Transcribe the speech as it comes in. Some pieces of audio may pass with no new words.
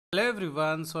Hello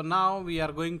everyone, so now we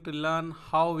are going to learn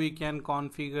how we can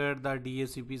configure the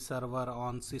DHCP server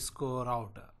on CISCO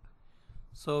router.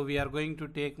 So we are going to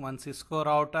take one CISCO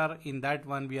router. In that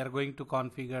one we are going to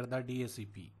configure the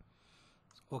DHCP.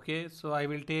 Okay, so I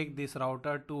will take this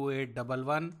router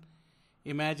 2811.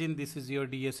 Imagine this is your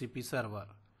DHCP server.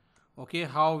 Okay,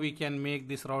 how we can make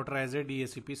this router as a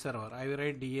DHCP server? I will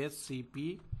write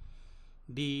DHCP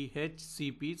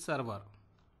server.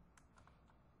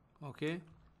 Okay.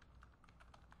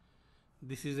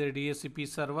 This is a DHCP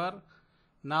server.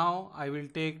 Now I will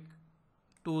take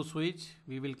two switch.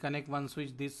 We will connect one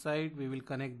switch this side. We will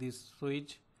connect this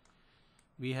switch.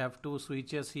 We have two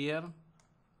switches here.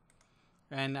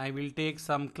 And I will take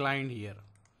some client here.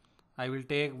 I will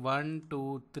take 1,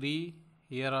 2, 3.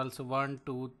 Here also 1,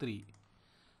 2, 3.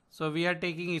 So we are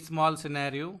taking a small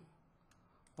scenario.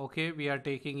 Okay, we are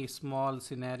taking a small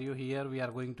scenario here. We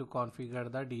are going to configure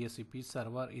the DHCP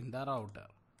server in the router.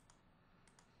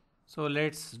 So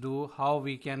let's do how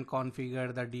we can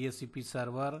configure the DHCP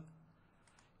server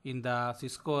in the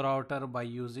CISCO router by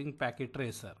using packet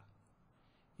tracer.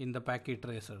 In the packet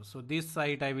tracer. So this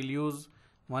site I will use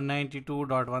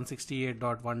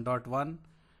 192.168.1.1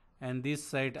 and this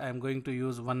site I am going to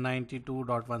use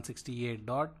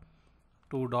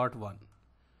 192.168.2.1.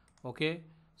 Okay.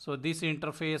 So this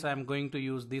interface I am going to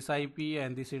use this IP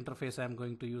and this interface I am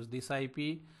going to use this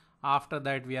IP. After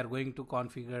that we are going to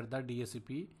configure the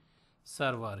DHCP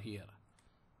server here.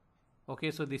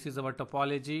 Okay, so this is our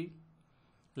topology.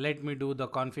 Let me do the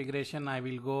configuration. I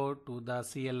will go to the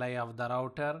CLI of the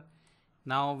router.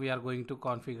 Now we are going to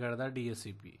configure the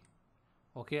DHCP.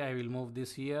 Okay, I will move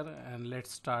this here and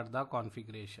let's start the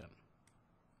configuration.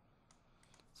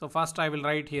 So first I will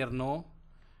write here no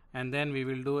and then we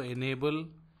will do enable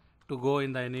to go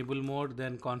in the enable mode,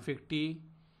 then config T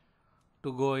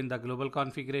to go in the global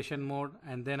configuration mode,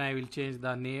 and then I will change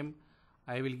the name.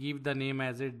 I will give the name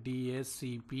as a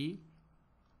DHCP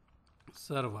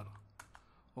server.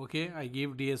 Okay, I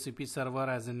give DHCP server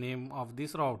as a name of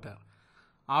this router.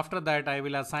 After that I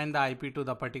will assign the IP to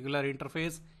the particular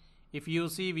interface. If you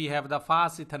see we have the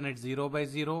fast Ethernet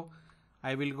 0x0.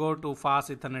 I will go to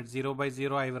fast Ethernet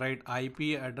 0x0. I will write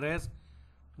IP address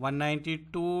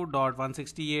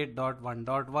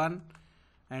 192.168.1.1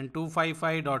 and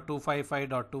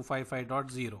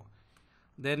 255.255.255.0.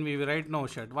 Then we will write no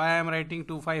shut. Why I am writing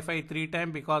 255 3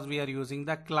 times? Because we are using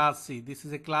the class C. This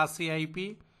is a class C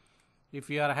IP. If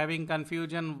you are having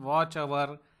confusion, watch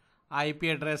our IP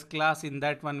address class. In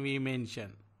that one we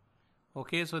mention.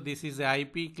 Okay, so this is the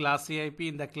IP, class C IP.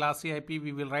 In the class C IP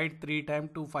we will write 3 times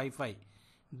 255.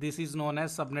 This is known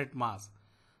as subnet mask.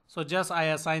 So just I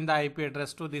assign the IP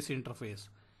address to this interface.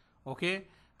 Okay.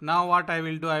 Now what I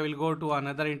will do, I will go to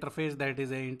another interface, that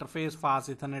is a interface fast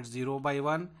Ethernet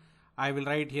 0x1. I will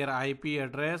write here IP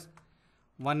address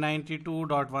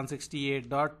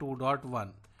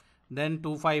 192.168.2.1, then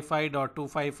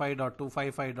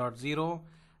 255.255.255.0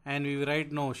 and we will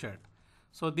write no shut.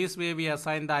 So this way we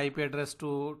assign the IP address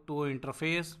to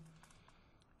interface.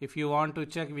 If you want to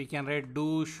check, we can write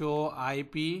do show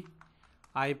IP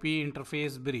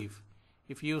interface brief.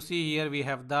 If you see here we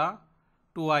have the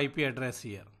two IP address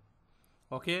here.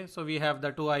 Okay, so we have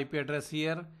the two IP address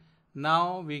here.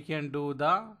 Now we can do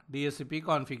the DHCP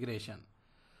configuration.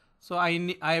 So I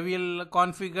will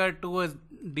configure two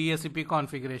DHCP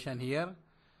configuration here.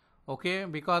 Okay,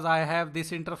 because I have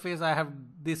this interface, I have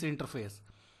this interface.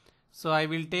 So I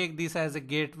will take this as a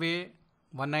gateway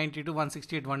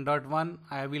 192.168.1.1.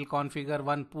 I will configure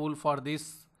one pool for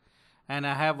this and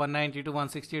I have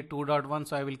 192.168.2.1.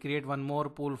 So I will create one more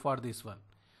pool for this one.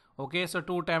 Okay, so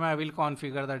 2 times I will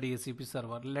configure the DHCP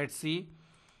server. Let's see.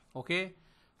 Okay.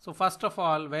 So first of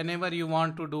all, whenever you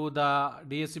want to do the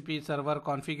DHCP server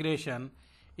configuration,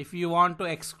 if you want to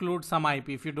exclude some IP,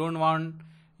 if you don't want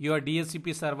your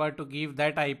DHCP server to give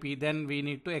that IP, then we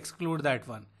need to exclude that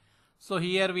one. So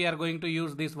here we are going to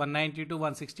use this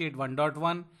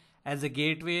 192.168.1.1 as a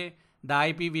gateway, the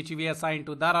IP which we assign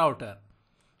to the router.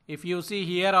 If you see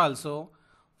here also,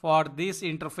 for this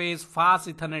interface fast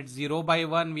Ethernet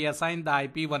 0x1, we assign the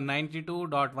IP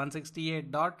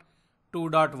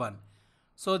 192.168.2.1.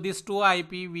 So this two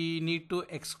IP we need to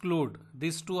exclude.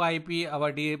 This two IP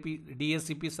our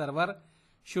DHCP server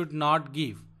should not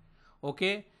give.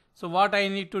 Okay. So what I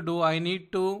need to do, I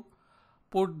need to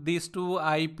put these two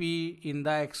IP in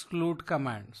the exclude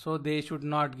command. So they should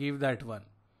not give that one.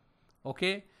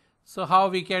 Okay. So how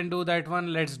we can do that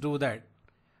one? Let's do that.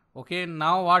 Okay.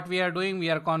 Now what we are doing,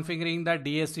 we are configuring the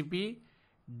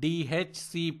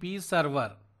DHCP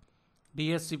server.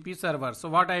 So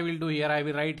what I will do here, I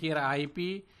will write here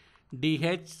IP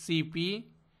DHCP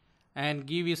and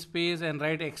give a space and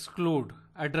write exclude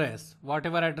address.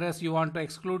 Whatever address you want to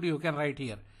exclude, you can write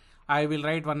here. I will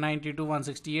write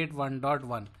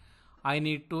 192.168.1.1. I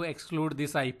need to exclude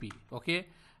this IP. Okay,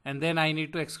 and then I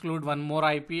need to exclude one more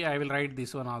IP. I will write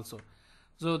this one also.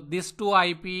 So this 2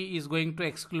 IP is going to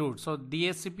exclude. So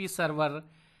DHCP server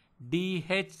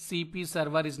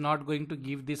is not going to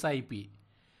give this IP.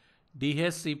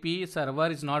 DHCP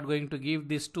server is not going to give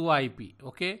this 2 IP.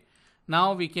 Okay,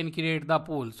 now we can create the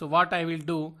pool. So what I will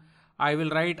do, I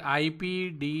will write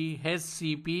IP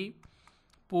DHCP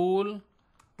pool.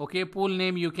 Okay, pool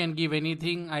name you can give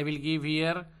anything. I will give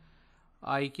here,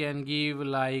 I can give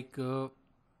like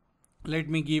let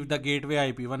me give the gateway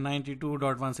IP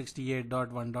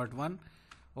 192.168.1.1.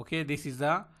 okay, this is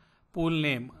the pool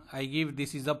name. I give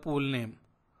this is the pool name.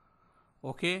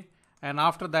 Okay, and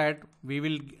after that we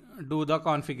will do the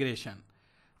configuration.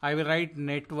 I will write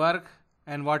network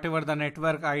and whatever the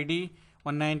network ID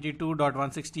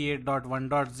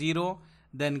 192.168.1.0,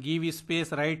 then give a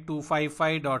space, write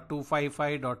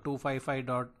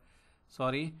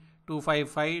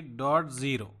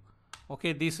 255.255.255.0.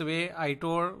 okay, this way I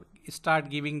told start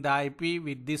giving the IP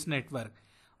with this network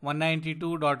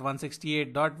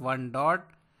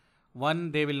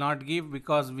 192.168.1.1. they will not give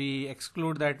because we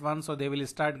exclude that one, so they will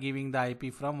start giving the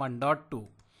IP from 1.2.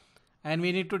 and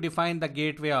we need to define the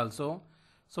gateway also.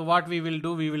 So what we will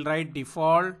do, we will write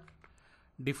default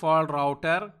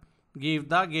router, give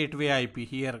the gateway IP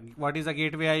here. What is the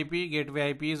gateway IP? Gateway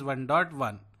IP is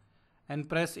 1.1 and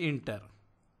press enter.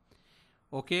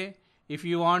 Okay, if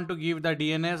you want to give the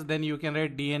DNS, then you can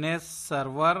write DNS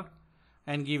server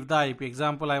and give the IP.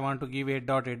 Example, I want to give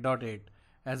 8.8.8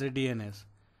 as a DNS.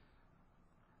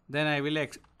 Then I will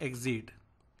exit.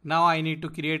 Now I need to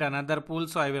create another pool,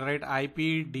 so I will write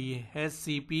IP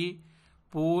DHCP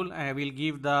pool. I will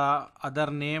give the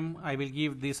other name. I will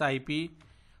give this IP.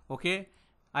 Okay,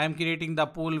 I am creating the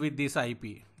pool with this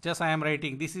IP. Just I am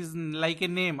writing. This is like a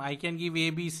name. I can give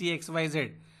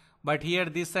ABCXYZ. But here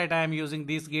this side I am using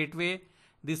this gateway,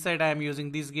 this side I am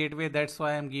using this gateway. That's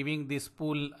why I am giving this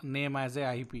pool name as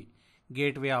a IP,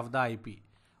 gateway of the IP.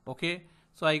 Okay,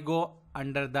 so I go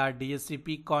under the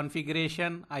DHCP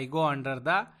configuration. I go under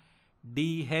the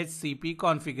DHCP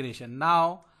configuration.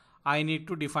 Now I need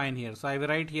to define here. So I will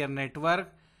write here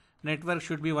network. Network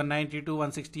should be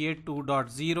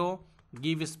 192.168.2.0.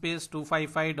 Give space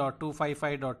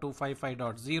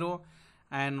 255.255.255.0.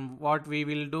 and what we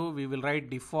will do, we will write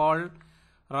default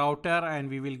router and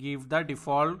we will give the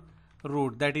default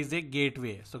route, that is a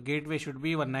gateway. So gateway should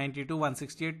be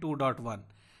 192.168.2.1.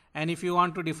 and if you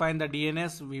want to define the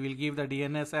DNS, we will give the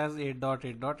DNS as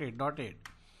 8.8.8.8.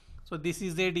 so this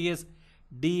is a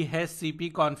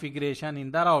DHCP configuration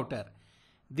in the router.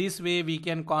 This way we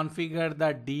can configure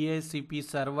the DHCP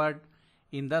server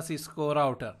in the CISCO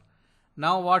router.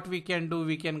 Now what we can do,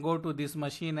 we can go to this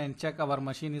machine and check our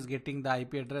machine is getting the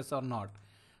IP address or not.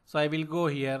 So I will go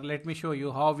here. Let me show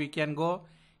you how we can go.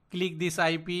 Click this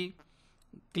IP,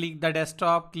 click the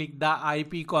desktop, click the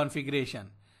IP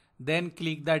configuration. Then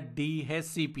click the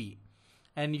DHCP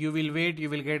and you will wait, you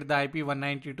will get the IP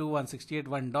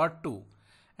 192.168.1.2.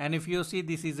 and if you see,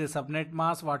 this is a subnet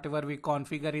mask. Whatever we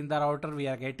configure in the router, we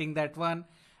are getting that one.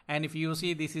 And if you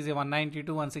see, this is a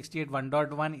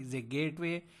 192.168.1.1 is a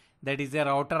gateway. That is a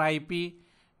router IP.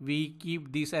 We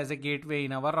keep this as a gateway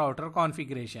in our router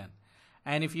configuration.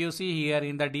 And if you see here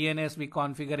in the DNS, we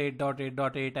configure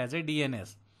 8.8.8 as a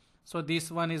DNS. So this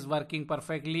one is working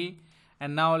perfectly.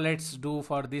 And now let's do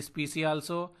for this PC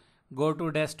also. Go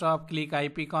to desktop, click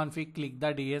IP config, click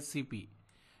the DHCP.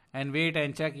 And wait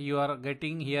and check, you are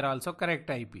getting here also correct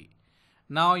IP.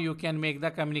 Now you can make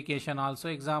the communication also.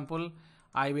 Example,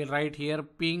 I will write here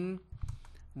ping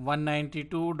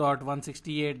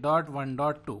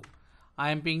 192.168.1.2.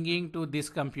 I am pinging to this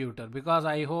computer because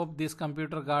I hope this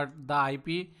computer got the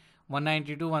IP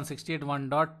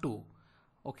 192.168.1.2.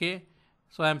 Okay,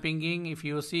 so I am pinging. If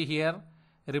you see here,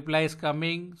 reply is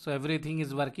coming, so everything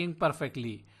is working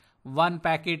perfectly. One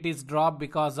packet is dropped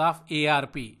because of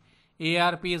ARP.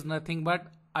 ARP is nothing but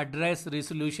address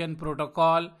resolution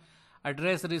protocol.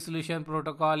 Address resolution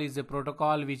protocol is a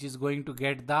protocol which is going to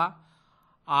get the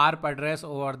ARP address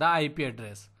over the IP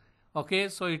address. Okay,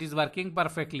 so it is working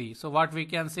perfectly. So what we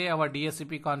can say, our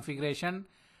DHCP configuration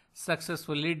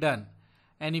successfully done.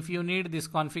 And if you need this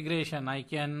configuration, I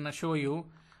can show you.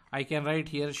 I can write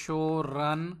here show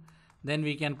run, then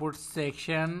we can put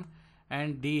section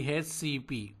and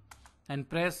DHCP and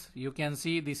press. You can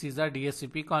see this is the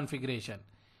DHCP configuration.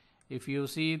 If you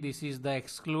see, this is the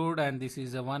exclude and this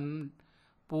is a one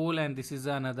pool and this is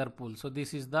another pool. So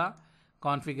this is the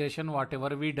configuration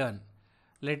whatever we done.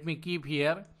 Let me keep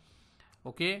here.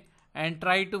 Okay, and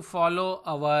try to follow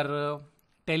our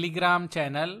Telegram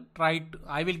channel.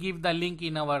 I will give the link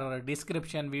in our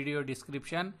video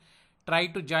description. Try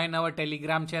to join our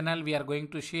Telegram channel. We are going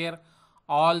to share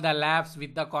all the labs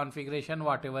with the configuration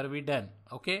whatever we done.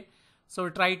 Okay, so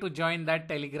try to join that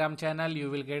Telegram channel. You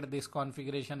will get this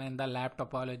configuration and the lab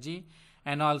topology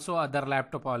and also other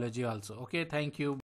lab topology also. Okay, thank you.